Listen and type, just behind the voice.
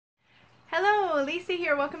Alicia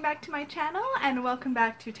here. Welcome back to my channel and welcome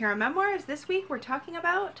back to Tarot Memoirs. This week we're talking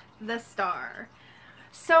about the star.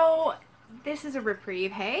 So this is a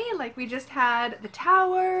reprieve, hey? Like we just had the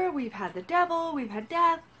Tower, we've had the Devil, we've had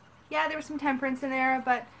Death. Yeah, there was some Temperance in there,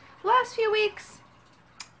 but the last few weeks,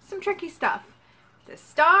 some tricky stuff. The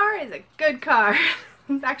star is a good card.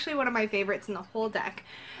 It's actually one of my favorites in the whole deck.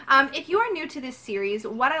 If you are new to this series,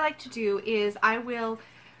 what I like to do is I will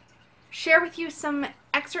share with you some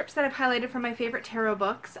excerpts that I've highlighted from my favorite tarot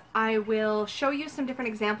books. I will show you some different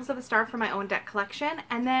examples of the star from my own deck collection,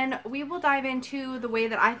 and then we will dive into the way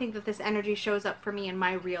that I think that this energy shows up for me in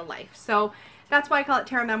my real life. So that's why I call it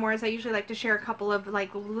Tarot Memoirs. I usually like to share a couple of like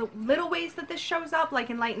little ways that this shows up, like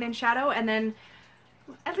in light and in shadow, and then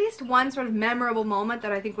at least one sort of memorable moment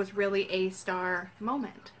that I think was really a star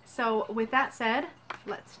moment. So with that said,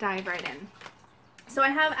 let's dive right in. So I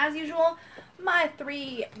have, as usual, my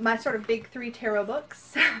sort of big three tarot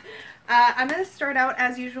books. I'm going to start out,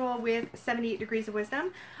 as usual, with 78 Degrees of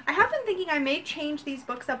Wisdom. I have been thinking I may change these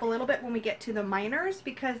books up a little bit when we get to the minors,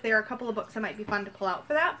 because there are a couple of books that might be fun to pull out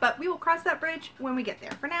for that, but we will cross that bridge when we get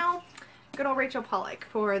there. For now, good old Rachel Pollack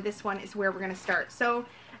for this one is where we're going to start. So,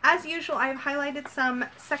 as usual, I've highlighted some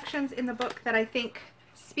sections in the book that I think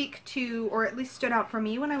speak to, or at least stood out for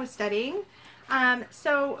me when I was studying.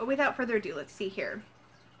 So without further ado, let's see here.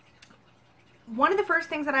 One of the first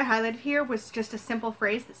things that I highlighted here was just a simple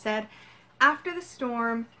phrase that said, after the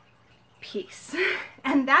storm, peace.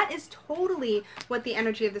 And that is totally what the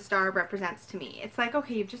energy of the star represents to me. It's like,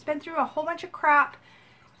 okay, you've just been through a whole bunch of crap.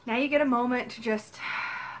 Now you get a moment to just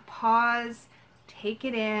pause, take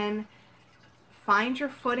it in, find your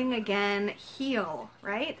footing again, heal,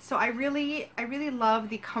 right? So I really love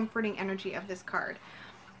the comforting energy of this card.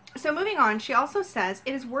 So moving on, she also says,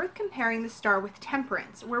 it is worth comparing the star with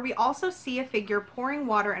Temperance, where we also see a figure pouring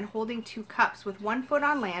water and holding two cups with one foot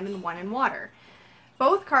on land and one in water.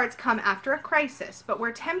 Both cards come after a crisis, but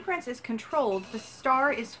where Temperance is controlled, the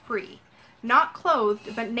star is free. Not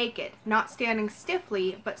clothed, but naked, not standing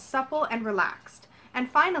stiffly, but supple and relaxed. And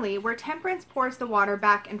finally, where Temperance pours the water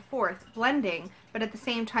back and forth, blending, but at the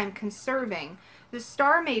same time conserving, the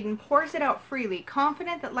Star Maiden pours it out freely,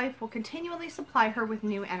 confident that life will continually supply her with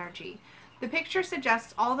new energy. The picture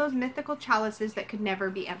suggests all those mythical chalices that could never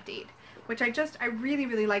be emptied, which I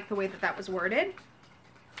really like the way that that was worded.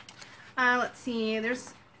 Let's see,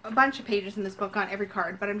 there's a bunch of pages in this book on every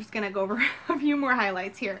card, but I'm just going to go over a few more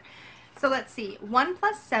highlights here. So let's see, 1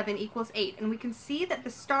 + 7 = 8, and we can see that the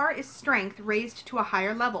star is strength raised to a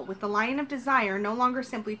higher level, with the lion of desire no longer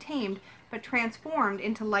simply tamed, but transformed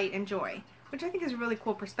into light and joy, which I think is a really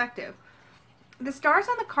cool perspective. The stars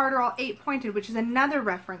on the card are all 8-pointed, which is another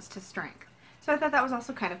reference to strength. So I thought that was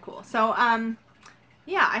also kind of cool. So,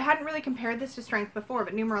 yeah, I hadn't really compared this to strength before,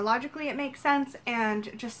 but numerologically it makes sense,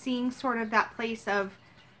 and just seeing sort of that place of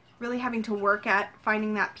really having to work at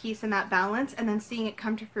finding that peace and that balance, and then seeing it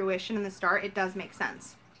come to fruition in the star, it does make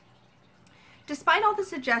sense. Despite all the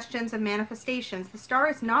suggestions of manifestations, the star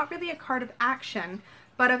is not really a card of action,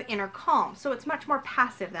 but of inner calm, so it's much more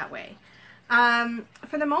passive that way.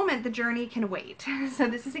 For the moment, the journey can wait. So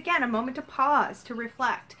this is, again, a moment to pause, to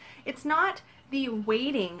reflect. It's not the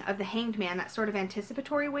waiting of the Hanged Man, that sort of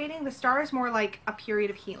anticipatory waiting. The star is more like a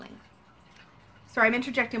period of healing. Sorry, I'm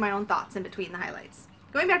interjecting my own thoughts in between the highlights.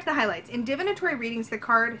 Going back to the highlights, in divinatory readings, the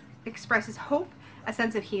card expresses hope, a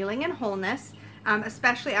sense of healing and wholeness,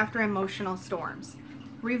 especially after emotional storms.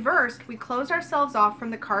 Reversed, we close ourselves off from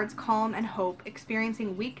the card's calm and hope,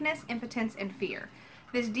 experiencing weakness, impotence, and fear.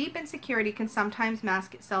 This deep insecurity can sometimes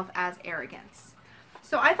mask itself as arrogance.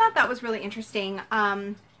 So I thought that was really interesting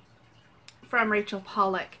from Rachel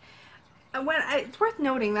Pollack. It's worth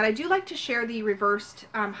noting that I do like to share the reversed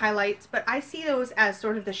highlights, but I see those as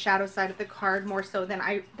sort of the shadow side of the card more so than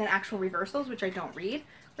actual reversals, which I don't read.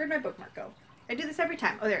 Where'd my bookmark go? I do this every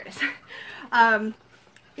time. Oh, there it is.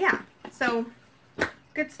 Yeah, so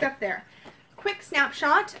good stuff there. Quick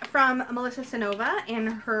snapshot from Melissa Sanova in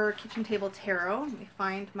her Kitchen Table Tarot. Let me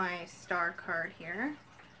find my star card here.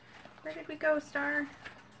 Where did we go, star?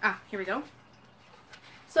 Ah, here we go.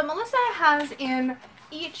 So Melissa has in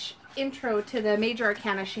each intro to the major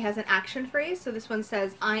arcana, she has an action phrase. So this one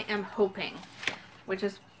says, I am hoping, which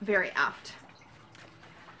is very apt.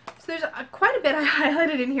 So there's quite a bit I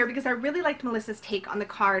highlighted in here because I really liked Melissa's take on the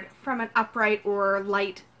card from an upright or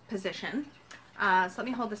light position. So let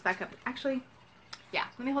me hold this back up. Actually, yeah,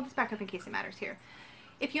 let me hold this back up in case it matters here.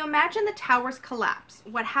 If you imagine the towers collapse,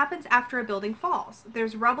 what happens after a building falls?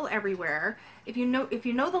 There's rubble everywhere. If you knew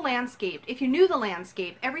the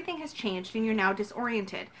landscape, everything has changed and you're now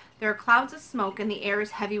disoriented. There are clouds of smoke and the air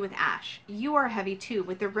is heavy with ash. You are heavy too,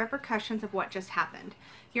 with the repercussions of what just happened.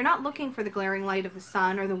 You're not looking for the glaring light of the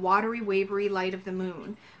sun or the watery, wavery light of the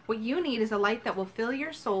moon. What you need is a light that will fill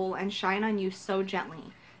your soul and shine on you so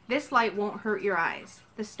gently. This light won't hurt your eyes.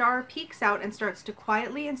 The star peeks out and starts to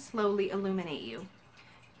quietly and slowly illuminate you.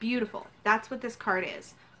 Beautiful. That's what this card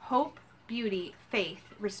is. Hope, beauty, faith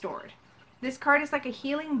restored. This card is like a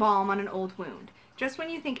healing balm on an old wound. Just when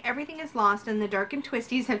you think everything is lost and the dark and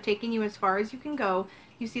twisties have taken you as far as you can go,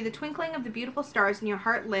 you see the twinkling of the beautiful stars and your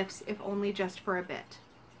heart lifts, if only just for a bit.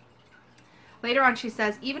 Later on she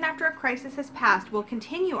says, even after a crisis has passed, we'll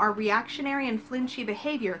continue our reactionary and flinchy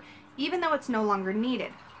behavior, even though it's no longer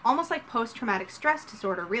needed. Almost like post-traumatic stress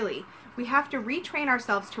disorder, really. We have to retrain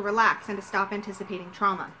ourselves to relax and to stop anticipating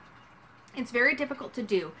trauma. It's very difficult to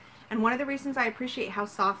do, and one of the reasons I appreciate how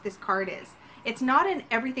soft this card is. It's not an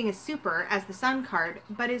everything is super, as the sun card,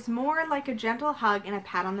 but is more like a gentle hug and a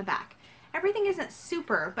pat on the back. Everything isn't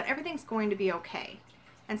super, but everything's going to be okay.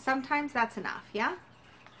 And sometimes that's enough, yeah?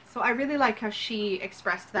 So I really like how she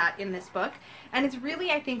expressed that in this book. And it's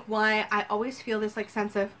really, I think, why I always feel this like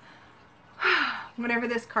sense of, whenever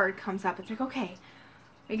this card comes up, it's like, okay,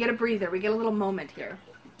 we get a breather, we get a little moment here.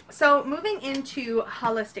 So moving into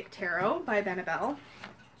Holistic Tarot by Benebell.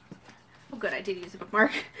 Oh good, I did use a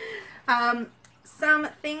bookmark. Some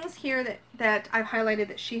things here that I've highlighted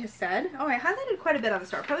that she has said. Oh, I highlighted quite a bit on the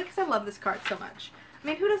star, probably because I love this card so much. I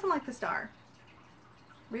mean, who doesn't like the star?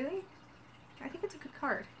 Really? I think it's a good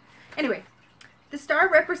card. Anyway, the star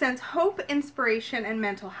represents hope, inspiration, and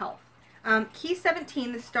mental health. Key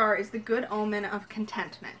 17, the star, is the good omen of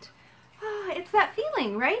contentment. It's that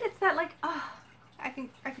feeling, right? It's that like, I can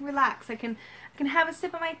relax. I can have a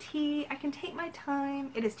sip of my tea. I can take my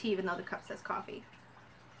time. It is tea, even though the cup says coffee.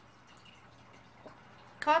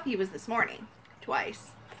 Coffee was this morning,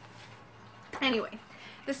 twice. Anyway,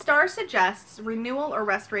 the star suggests renewal or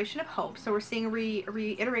restoration of hope. So we're seeing a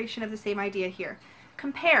reiteration of the same idea here.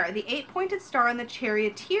 Compare the 8-pointed star on the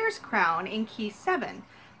charioteer's crown in key 7.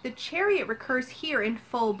 The chariot recurs here in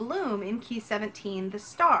full bloom in key 17, the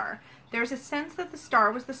star. There's a sense that the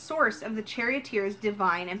star was the source of the charioteer's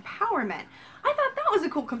divine empowerment. I thought that was a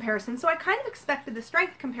cool comparison, so I kind of expected the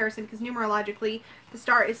strength comparison because numerologically the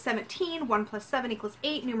star is 17, 1 plus 7 equals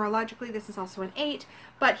 8. Numerologically this is also an 8,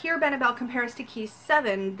 but here Benebell compares to key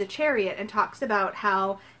 7, the chariot, and talks about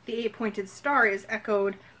how the 8-pointed star is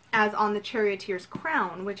echoed as on the charioteer's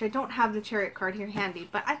crown, which I don't have the chariot card here handy,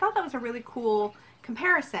 but I thought that was a really cool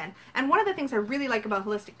comparison. And one of the things I really like about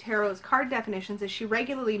Holistic Tarot's card definitions is she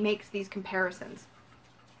regularly makes these comparisons.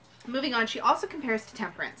 Moving on, she also compares to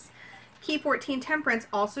Temperance. Key 14, Temperance,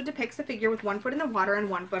 also depicts a figure with 1 foot in the water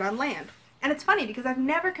and 1 foot on land. And it's funny because I've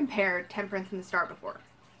never compared Temperance and the star before.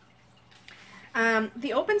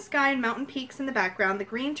 The open sky and mountain peaks in the background, the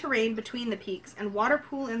green terrain between the peaks, and water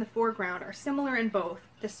pool in the foreground are similar in both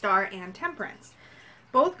the star and Temperance.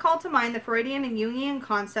 Both call to mind the Freudian and Jungian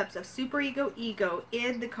concepts of superego, ego,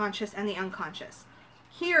 id, the conscious, and the unconscious.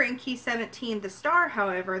 Here in key 17, the star,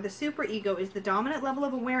 however, the superego is the dominant level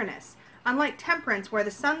of awareness. Unlike Temperance, where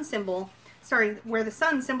the sun symbolizing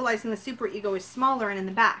the superego is smaller and in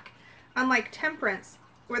the back. Unlike Temperance,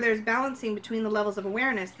 where there's balancing between the levels of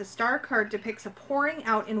awareness, the star card depicts a pouring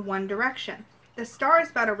out in one direction. The star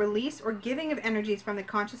is about a release or giving of energies from the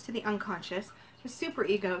conscious to the unconscious, the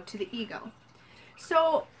superego to the ego.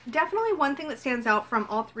 So definitely one thing that stands out from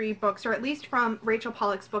all three books, or at least from Rachel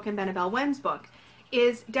Pollack's book and Benebell Wen's book,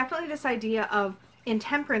 is definitely this idea of, in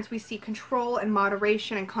Temperance we see control and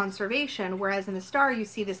moderation and conservation, whereas in the star you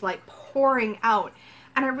see this like pouring out.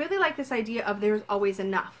 And I really like this idea of there's always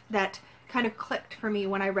enough. That kind of clicked for me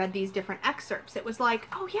when I read these different excerpts. It was like,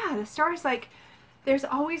 oh yeah, the star is like, there's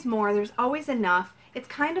always more, there's always enough. It's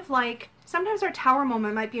kind of like, sometimes our tower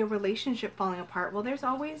moment might be a relationship falling apart. Well, there's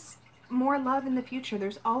always more love in the future.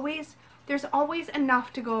 There's always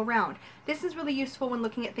enough to go around. This is really useful when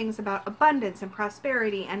looking at things about abundance and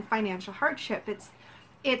prosperity and financial hardship.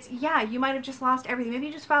 It's yeah, you might have just lost everything. Maybe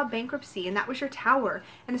you just filed bankruptcy and that was your tower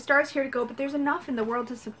and the star is here to go, but there's enough in the world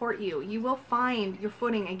to support you. You will find your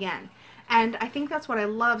footing again. And I think that's what I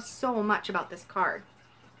love so much about this card.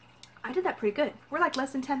 I did that pretty good. We're like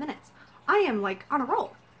less than 10 minutes. I am like on a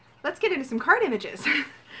roll. Let's get into some card images.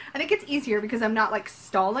 I think it's easier because I'm not like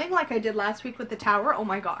stalling like I did last week with the tower. Oh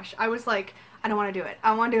my gosh. I was like, I don't want to do it.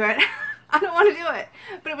 I want to do it. I don't want to do it.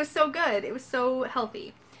 But it was so good. It was so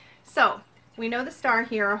healthy. So we know the star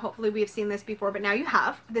here. Hopefully we've seen this before, but now you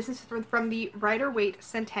have. This is from the Rider-Waite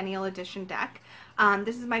Centennial Edition deck.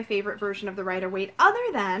 This is my favorite version of the Rider-Waite,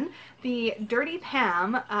 other than the Dirty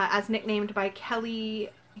Pam, as nicknamed by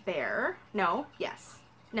Kelly Bear.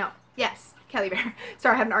 Kelly Bear.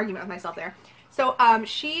 Sorry, I had an argument with myself there. So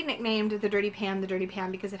she nicknamed the Dirty Pan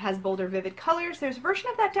because it has bolder, vivid colors. There's a version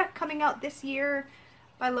of that deck coming out this year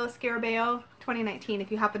by Los Scarabeo, 2019,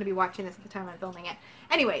 if you happen to be watching this at the time I'm filming it.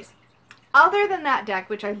 Anyways, other than that deck,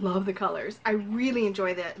 which I love the colors, I really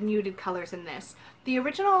enjoy the muted colors in this. The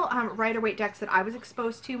original Rider-Waite decks that I was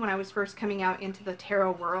exposed to when I was first coming out into the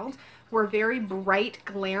tarot world were very bright,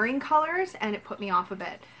 glaring colors, and it put me off a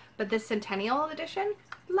bit. But this Centennial edition,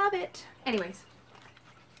 love it. Anyways,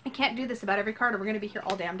 I can't do this about every card or we're going to be here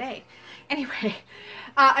all damn day. Anyway,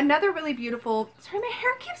 another really beautiful... Sorry, my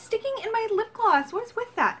hair keeps sticking in my lip gloss. What is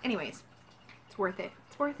with that? Anyways, it's worth it.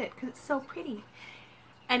 It's worth it because it's so pretty.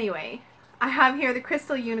 Anyway, I have here the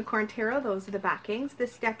Crystal Unicorn Tarot. Those are the backings.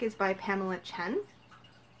 This deck is by Pamela Chen.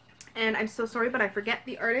 And I'm so sorry, but I forget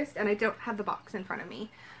the artist and I don't have the box in front of me.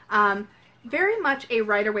 Very much a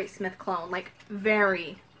Rider-Waite-Smith clone. Like,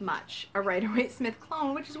 very much a Rider-Waite-Smith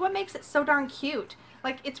clone, which is what makes it so darn cute.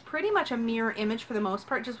 Like, it's pretty much a mirror image for the most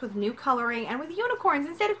part, just with new coloring and with unicorns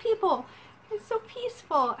instead of people. It's so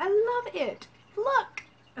peaceful. I love it. Look.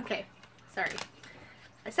 Okay, sorry.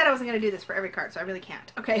 I said I wasn't going to do this for every card, so I really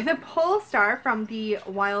can't. Okay, the Pole Star from the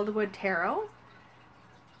Wildwood Tarot.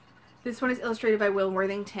 This one is illustrated by Will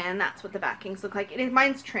Worthington. That's what the backings look like.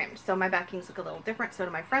 Mine's trimmed, so my backings look a little different. So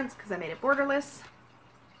do my fronts, because I made it borderless.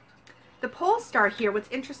 The Pole Star here, what's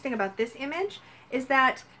interesting about this image is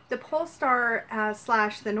that the Pole Star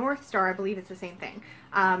slash the North Star, I believe it's the same thing.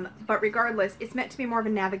 But regardless, it's meant to be more of a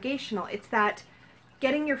navigational. It's that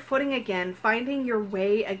getting your footing again, finding your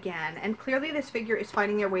way again. And clearly this figure is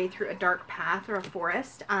finding their way through a dark path or a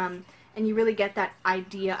forest. And you really get that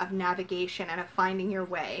idea of navigation and of finding your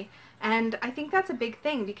way. And I think that's a big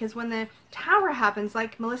thing, because when the Tower happens,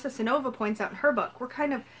 like Melissa Sinova points out in her book,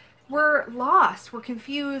 we're lost, we're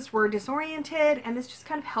confused, we're disoriented, and this just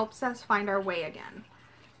kind of helps us find our way again.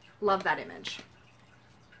 Love that image.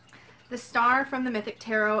 The Star from the Mythic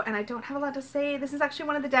Tarot, and I don't have a lot to say. This is actually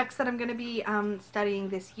one of the decks that I'm going to be studying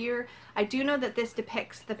this year. I do know that this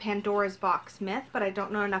depicts the Pandora's Box myth, but I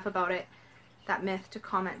don't know enough about that myth to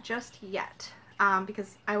comment just yet.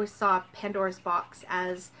 Because I always saw Pandora's Box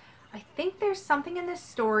as, I think there's something in this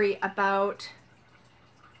story about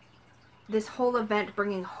this whole event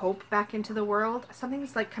bringing hope back into the world.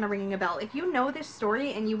 Something's like kind of ringing a bell. If you know this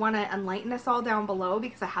story and you want to enlighten us all down below,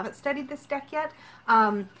 because I haven't studied this deck yet,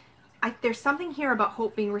 there's something here about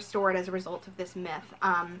hope being restored as a result of this myth.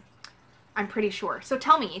 I'm pretty sure. So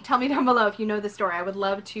tell me down below if you know the story. I would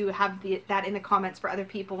love to have that in the comments for other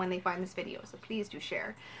people when they find this video. So please do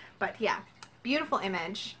share. But yeah, beautiful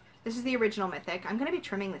image. This is the original Mythic. I'm going to be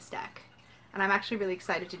trimming this deck, and I'm actually really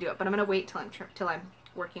excited to do it, but I'm going to wait till I'm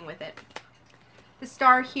working with it. The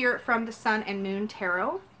Star here from the Sun and Moon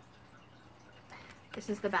Tarot.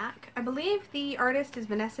 This is the back. I believe the artist is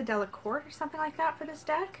Vanessa Delacourt or something like that for this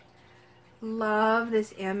deck. Love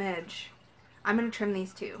this image. I'm going to trim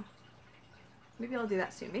these too. Maybe I'll do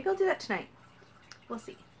that soon. Maybe I'll do that tonight. We'll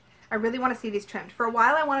see. I really want to see these trimmed. For a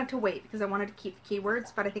while I wanted to wait because I wanted to keep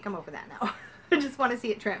keywords, but I think I'm over that now. I just want to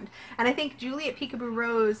see it trimmed. And I think Julie at Peekaboo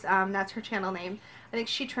Rose, that's her channel name, I think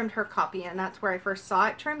she trimmed her copy, and that's where I first saw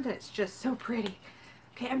it trimmed, and it's just so pretty.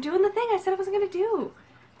 Okay, I'm doing the thing I said I wasn't going to do.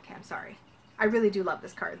 Okay, I'm sorry. I really do love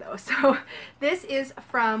this card, though. So this is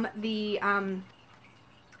from the,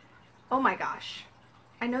 oh my gosh.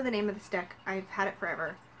 I know the name of this deck. I've had it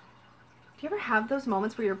forever. Do you ever have those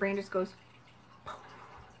moments where your brain just goes,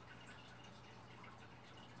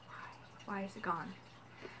 why is it gone?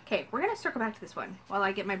 Okay, we're going to circle back to this one while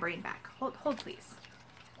I get my brain back. Hold please.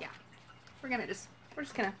 Yeah. We're going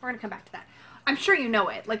to come back to that. I'm sure you know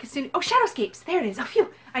it. Like as soon, oh, Shadowscapes. There it is. Oh, phew.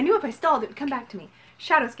 I knew if I stalled it would come back to me.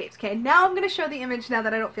 Shadowscapes. Okay, now I'm going to show the image now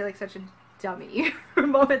that I don't feel like such a dummy for a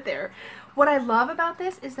moment there. What I love about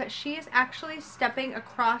this is that she is actually stepping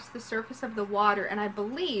across the surface of the water, and I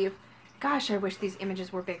believe, gosh, I wish these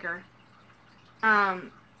images were bigger.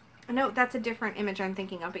 No, that's a different image I'm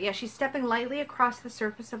thinking of, but yeah, she's stepping lightly across the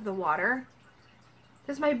surface of the water.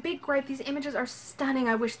 This is my big gripe. These images are stunning.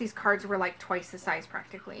 I wish these cards were like twice the size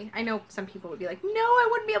practically. I know some people would be like, no, I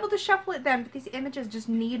wouldn't be able to shuffle it then, but these images just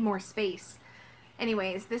need more space.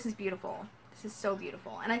 Anyways, this is beautiful. This is so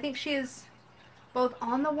beautiful. And I think she is both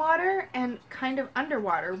on the water and kind of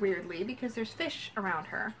underwater, weirdly, because there's fish around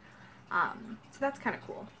her. So that's kind of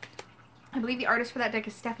cool. I believe the artist for that deck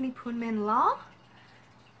is Stephanie Poonmin Law.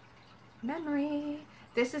 Memory.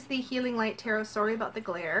 This is the Healing Light Tarot. Sorry about the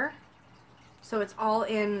glare. So it's all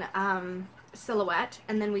in silhouette,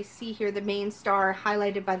 and then we see here the main star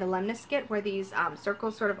highlighted by the lemniscate where these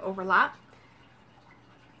circles sort of overlap.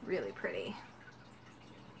 Really pretty.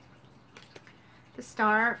 The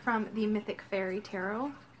Star from the Mythic Fairy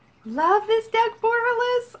Tarot. Love this deck,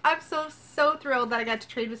 borderless. I'm so thrilled that I got to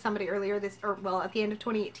trade with somebody earlier at the end of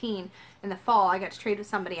 2018 in the fall. I got to trade with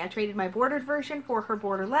somebody. I traded my bordered version for her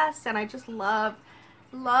borderless, and I just love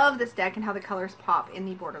this deck and how the colors pop in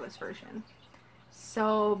the borderless version.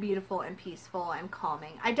 So beautiful and peaceful and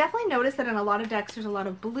calming. I definitely noticed that in a lot of decks there's a lot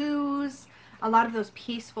of blues, a lot of those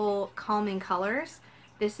peaceful, calming colors.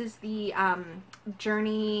 This is the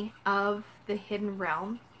Journey of the Hidden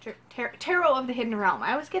Realm. Tarot of the Hidden Realm.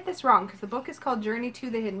 I always get this wrong because the book is called Journey to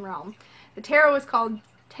the Hidden Realm. The tarot is called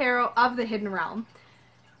Tarot of the Hidden Realm.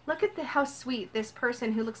 Look at how sweet this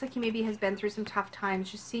person who looks like he maybe has been through some tough times,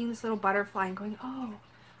 just seeing this little butterfly and going,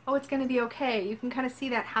 oh, it's going to be okay. You can kind of see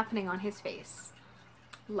that happening on his face.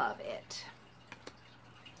 Love it.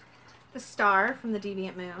 The Star from the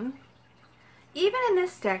Deviant Moon. Even in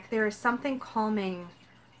this deck, there is something calming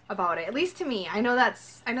about it, at least to me. I know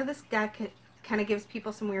this deck kind of gives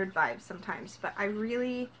people some weird vibes sometimes, but I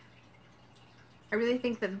really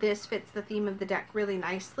think that this fits the theme of the deck really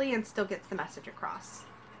nicely and still gets the message across.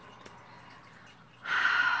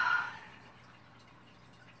 I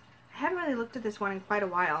haven't really looked at this one in quite a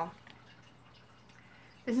while.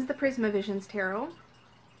 This is the Prisma Visions Tarot.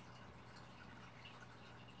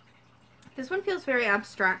 This one feels very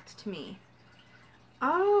abstract to me.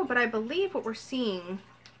 Oh, but I believe what we're seeing,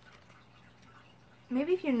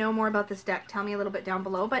 maybe if you know more about this deck, tell me a little bit down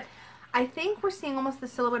below, but I think we're seeing almost the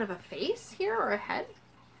silhouette of a face here, or a head.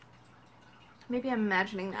 Maybe I'm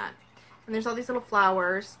imagining that. And there's all these little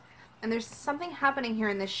flowers, and there's something happening here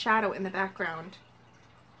in this shadow in the background.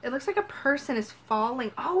 It looks like a person is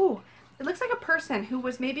falling. Oh, it looks like a person who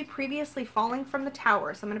was maybe previously falling from the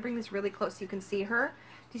tower. So I'm going to bring this really close so you can see her.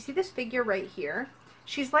 Do you see this figure right here?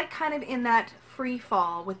 She's like kind of in that free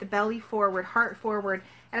fall with the belly forward, heart forward,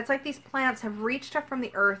 and it's like these plants have reached up from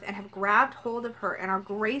the earth and have grabbed hold of her and are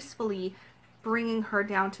gracefully bringing her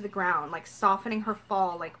down to the ground, like softening her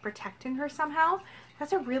fall, like protecting her somehow.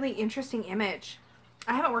 That's a really interesting image.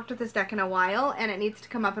 I haven't worked with this deck in a while, and it needs to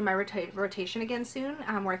come up in my rotation again soon,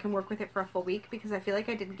 where I can work with it for a full week, because I feel like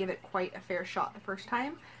I didn't give it quite a fair shot the first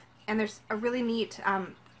time. And there's a really neat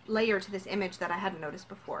layer to this image that I hadn't noticed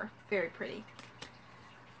before. Very pretty.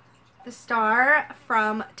 The Star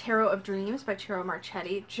from Tarot of Dreams by Ciro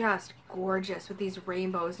Marchetti. Just gorgeous with these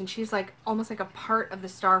rainbows, and she's like almost like a part of the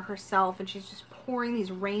star herself, and she's just pouring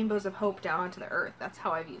these rainbows of hope down onto the earth. That's how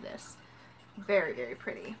I view this. Very, very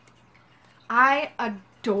pretty. I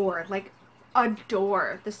adore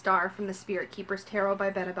the Star from the Spirit Keepers Tarot by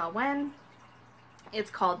Betta Belwen.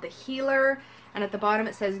 It's called The Healer, and at the bottom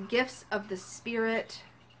it says Gifts of the Spirit.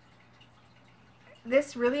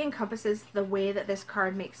 This really encompasses the way that this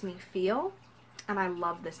card makes me feel, and I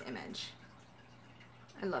love this image.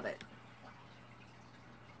 I love it.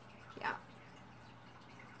 Yeah.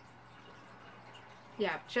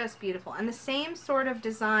 Yeah, just beautiful. And the same sort of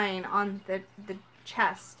design on the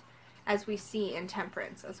chest as we see in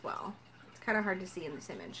Temperance as well. It's kind of hard to see in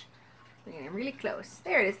this image. We're getting really close.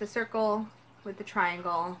 There it is, the circle with the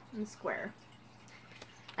triangle and the square.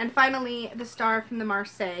 And finally, the Star from the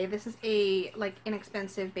Marseille. This is a like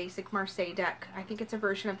inexpensive basic Marseille deck. I think it's a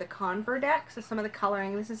version of the Conver deck, so some of the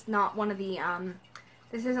coloring, this is not one of the,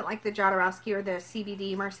 this isn't like the Jodorowsky or the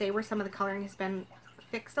CBD Marseille where some of the coloring has been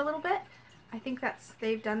fixed a little bit. I think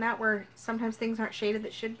they've done that where sometimes things aren't shaded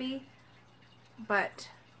that should be, but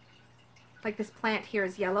like this plant here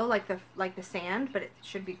is yellow, like the sand, but it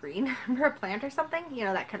should be green for a plant or something. You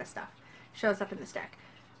know, that kind of stuff shows up in this deck.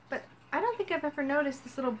 But I don't think I've ever noticed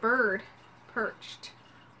this little bird perched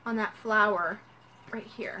on that flower right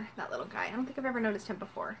here, that little guy. I don't think I've ever noticed him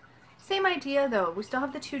before. Same idea though. We still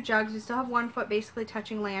have the two jugs. We still have one foot basically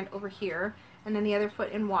touching land over here, and then the other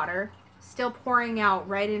foot in water, still pouring out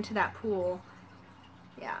right into that pool.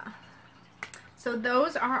 Yeah. So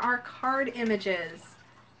those are our card images.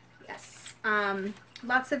 Yes.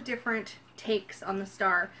 Lots of different takes on the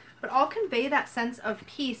Star, but all convey that sense of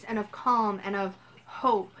peace and of calm and of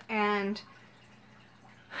hope, and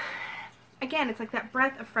again, it's like that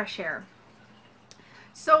breath of fresh air.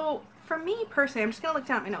 So for me personally, I'm just gonna look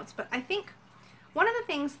down at my notes, but I think one of the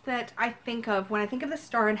things that I think of when I think of the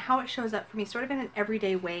Star and how it shows up for me sort of in an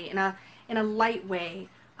everyday way, in a light way,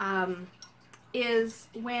 is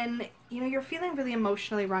when, you know, you're feeling really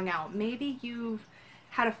emotionally wrung out. Maybe you've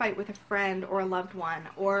had a fight with a friend or a loved one,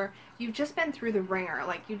 or you've just been through the ringer,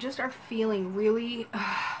 like you just are feeling really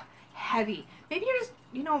heavy. Maybe you're just,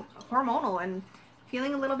 you know, hormonal and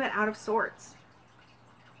feeling a little bit out of sorts.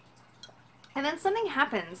 And then something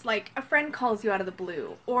happens, like a friend calls you out of the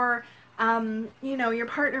blue, or, you know, your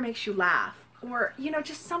partner makes you laugh, or, you know,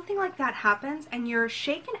 just something like that happens, and you're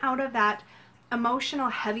shaken out of that emotional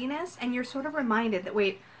heaviness, and you're sort of reminded that,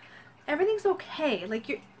 wait, everything's okay.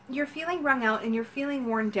 Like you're feeling wrung out and you're feeling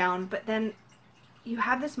worn down, but then you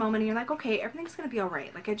have this moment and you're like, okay, everything's gonna be all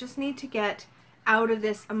right. Like I just need to get out of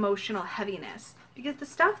this emotional heaviness, because the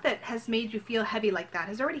stuff that has made you feel heavy like that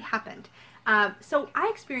has already happened. So I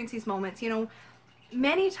experience these moments, you know,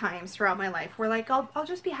 many times throughout my life where like I'll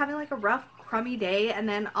just be having like a rough, crummy day, and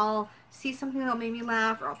then I'll see something that'll make me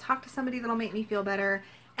laugh, or I'll talk to somebody that'll make me feel better.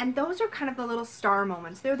 And those are kind of the little star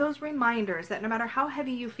moments. They're those reminders that no matter how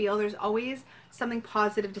heavy you feel, there's always something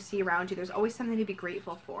positive to see around you. There's always something to be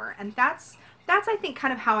grateful for. And that's I think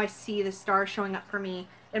kind of how I see the star showing up for me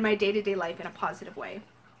in my day-to-day life in a positive way.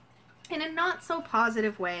 In a not so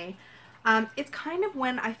positive way, it's kind of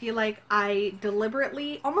when I feel like I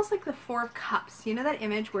deliberately, almost like the Four of Cups, you know that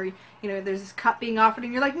image where, you know, there's this cup being offered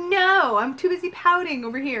and you're like, no, I'm too busy pouting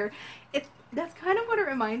over here. That's kind of what it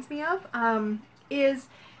reminds me of, is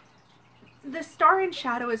the star in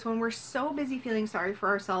shadow is when we're so busy feeling sorry for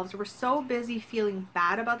ourselves, or we're so busy feeling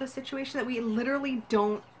bad about the situation that we literally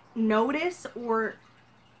don't notice or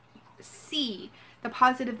see the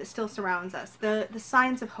positive that still surrounds us, the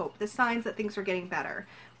signs of hope, the signs that things are getting better.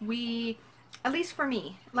 We, at least for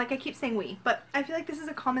me, like I keep saying we, but I feel like this is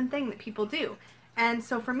a common thing that people do. And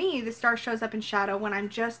so for me, the star shows up in shadow when I'm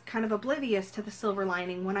just kind of oblivious to the silver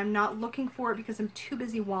lining, when I'm not looking for it because I'm too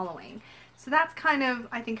busy wallowing. So that's kind of,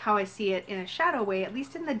 I think, how I see it in a shadow way, at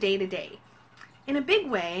least in the day-to-day. In a big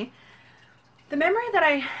way, the memory that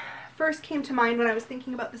I first came to mind when I was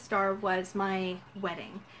thinking about the star was my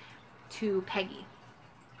wedding to Peggy.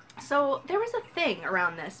 So there was a thing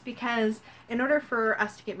around this, because in order for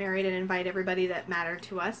us to get married and invite everybody that mattered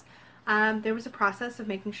to us, there was a process of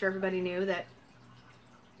making sure everybody knew that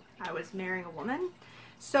I was marrying a woman.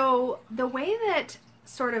 So the way that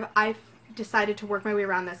sort of I decided to work my way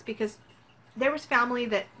around this, because there was family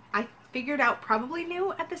that I figured out probably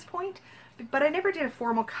knew at this point, but I never did a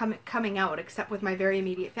formal coming out except with my very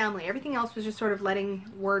immediate family. Everything else was just sort of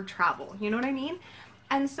letting word travel, you know what I mean?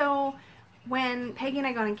 And so when Peggy and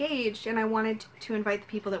I got engaged and I wanted to invite the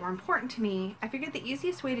people that were important to me, I figured the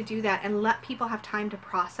easiest way to do that and let people have time to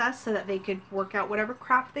process so that they could work out whatever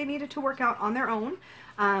crap they needed to work out on their own,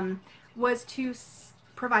 was to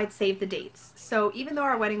provide save the dates. So even though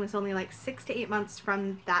our wedding was only like 6 to 8 months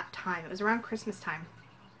from that time, it was around Christmas time.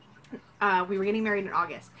 We were getting married in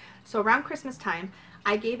August. So around Christmas time,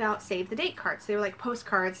 I gave out save the date cards. They were like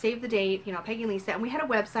postcards, save the date, you know, Peggy and Lisa. And we had a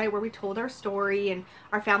website where we told our story, and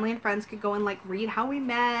our family and friends could go and like read how we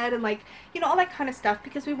met and like, you know, all that kind of stuff,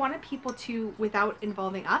 because we wanted people to, without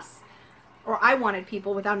involving us, or I wanted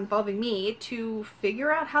people without involving me, to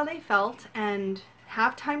figure out how they felt and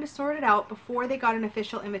have time to sort it out before they got an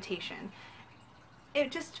official invitation. It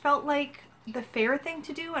just felt like the fair thing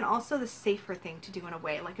to do, and also the safer thing to do in a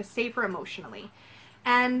way, like a safer emotionally.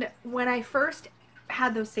 And when I first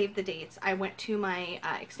had those save the dates, I went to my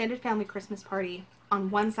extended family Christmas party on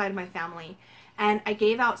one side of my family, and I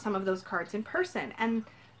gave out some of those cards in person, and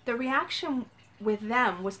the reaction with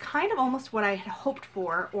them was kind of almost what I had hoped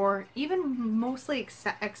for, or even mostly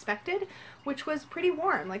expected, which was pretty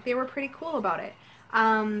warm. Like, they were pretty cool about it.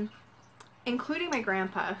 Including my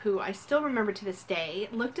grandpa, who I still remember to this day,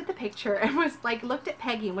 looked at the picture and was like, looked at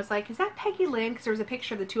Peggy and was like, is that Peggy Lynn? Because there was a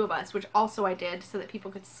picture of the two of us, which also I did so that people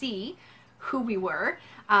could see who we were,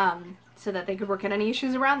 so that they could work out any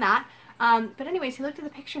issues around that. But anyways, he looked at the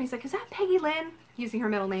picture and he's like, is that Peggy Lynn? Using her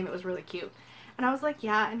middle name, it was really cute. And I was like,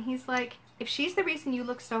 yeah. And he's like, if she's the reason you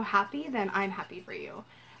look so happy, then I'm happy for you.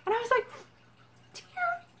 And I was like, dear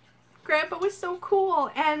Grandpa was so cool,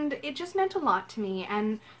 and it just meant a lot to me.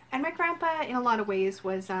 And my grandpa, in a lot of ways,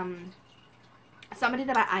 was somebody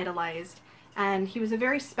that I idolized, and he was a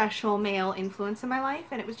very special male influence in my life,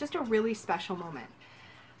 and it was just a really special moment.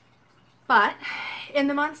 But in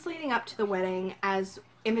the months leading up to the wedding, as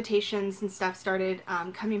invitations and stuff started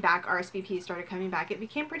coming back, RSVPs started coming back, it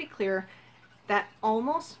became pretty clear that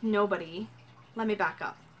almost nobody, let me back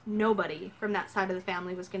up, nobody from that side of the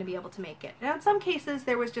family was going to be able to make it. Now, in some cases,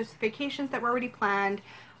 there was just vacations that were already planned.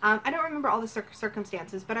 I don't remember all the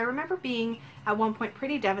circumstances, but I remember being at one point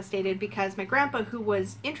pretty devastated because my grandpa, who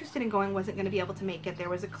was interested in going, wasn't going to be able to make it. There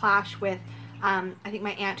was a clash with, I think,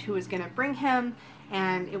 my aunt, who was going to bring him,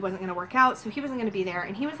 and it wasn't going to work out, so he wasn't going to be there.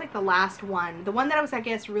 And he was like the last one, the one that I was, I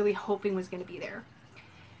guess, really hoping was going to be there.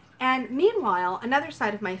 And meanwhile, another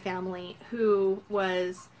side of my family, who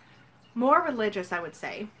was more religious, I would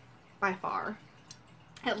say, by far,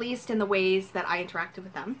 at least in the ways that I interacted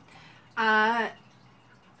with them,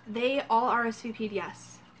 they all RSVP'd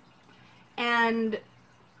yes. And,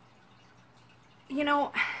 you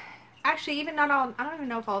know, actually, even not all, I don't even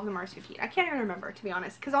know if all of them are RSVP'd. I can't even remember, to be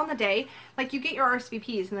honest, because on the day, like, you get your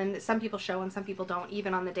RSVPs, and then some people show and some people don't,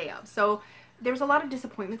 even on the day of. So there was a lot of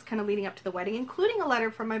disappointments kind of leading up to the wedding, including a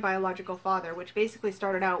letter from my biological father, which basically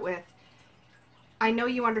started out with, "I know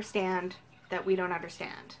you understand that we don't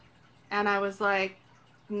understand." And I was like,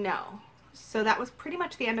 no. So that was pretty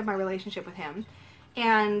much the end of my relationship with him.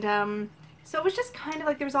 And so it was just kind of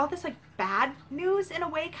like there was all this like bad news in a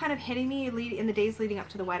way kind of hitting me in the days leading up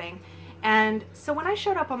to the wedding. And so when I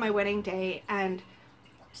showed up on my wedding day and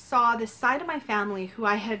saw this side of my family who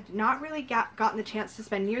I had not really gotten the chance to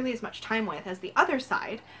spend nearly as much time with as the other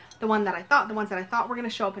side, the ones that I thought were going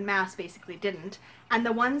to show up in mass basically didn't, and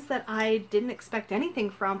the ones that I didn't expect anything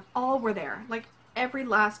from all were there. Like every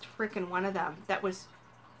last freaking one of them that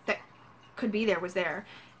could be there was there.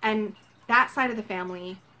 And that side of the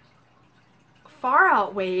family far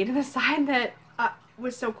outweighed the side that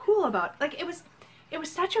was so cool about, like, it was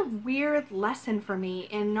such a weird lesson for me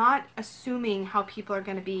in not assuming how people are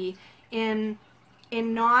going to be, in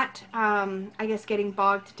not I guess getting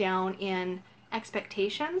bogged down in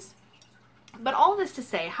expectations. But all this to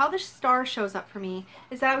say, how the star shows up for me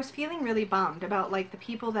is that I was feeling really bummed about like the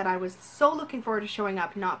people that I was so looking forward to showing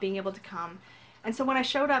up not being able to come. And so when I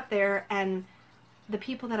showed up there and the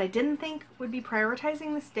people that I didn't think would be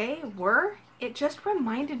prioritizing this day were, it just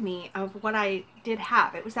reminded me of what I did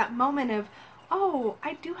have. It was that moment of, oh,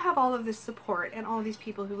 I do have all of this support and all of these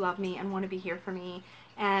people who love me and want to be here for me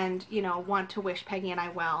and, you know, want to wish Peggy and I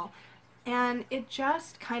well. And it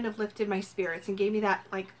just kind of lifted my spirits and gave me that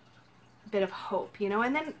like bit of hope, you know.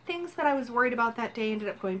 And then things that I was worried about that day ended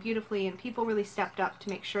up going beautifully, and people really stepped up to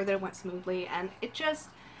make sure that it went smoothly. And it just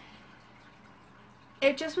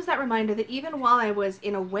was that reminder that even while I was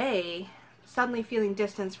in a way suddenly feeling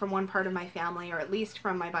distance from one part of my family, or at least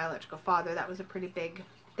from my biological father, that was a pretty big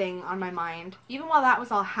thing on my mind. Even while that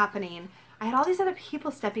was all happening, I had all these other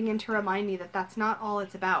people stepping in to remind me that that's not all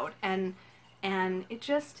it's about. And it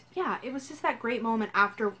just, yeah, it was just that great moment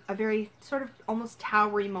after a very sort of almost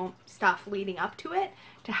towery stuff leading up to it,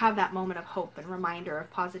 to have that moment of hope and reminder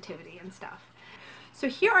of positivity and stuff. So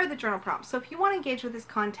here are the journal prompts. So if you want to engage with this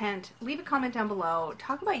content, leave a comment down below.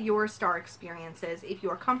 Talk about your star experiences if you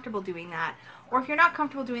are comfortable doing that. Or if you're not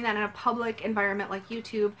comfortable doing that in a public environment like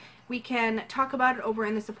YouTube, we can talk about it over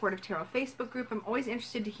in the Supportive Tarot Facebook group. I'm always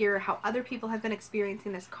interested to hear how other people have been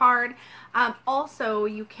experiencing this card. Also,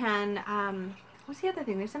 you can... what's the other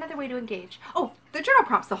thing? There's another way to engage. Oh, the journal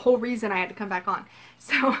prompts, the whole reason I had to come back on.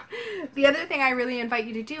 So the other thing I really invite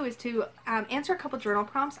you to do is to answer a couple journal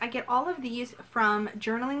prompts. I get all of these from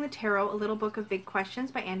Journaling the Tarot, A Little Book of Big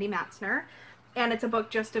Questions by Andy Matzner. And it's a book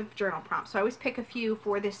just of journal prompts. So I always pick a few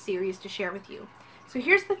for this series to share with you. So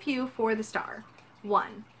here's the few for the star.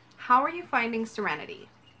 1. How are you finding serenity?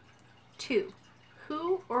 2.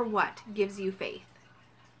 Who or what gives you faith?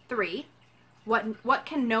 3. What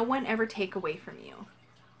can no one ever take away from you?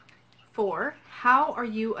 4. How are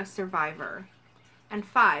you a survivor? And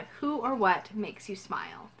 5. Who or what makes you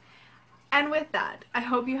smile? And with that, I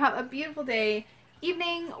hope you have a beautiful day,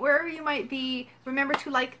 evening, wherever you might be. Remember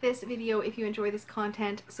to like this video if you enjoy this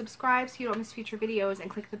content, subscribe so you don't miss future videos,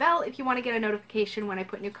 and click the bell if you want to get a notification when I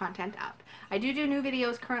put new content up. I do new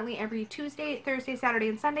videos currently every Tuesday, Thursday, Saturday,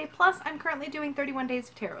 and Sunday, plus I'm currently doing 31 Days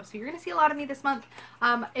of Tarot, so you're going to see a lot of me this month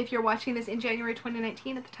if you're watching this in January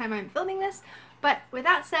 2019 at the time I'm filming this. But with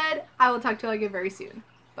that said, I will talk to you all again very soon.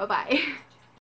 Bye-bye.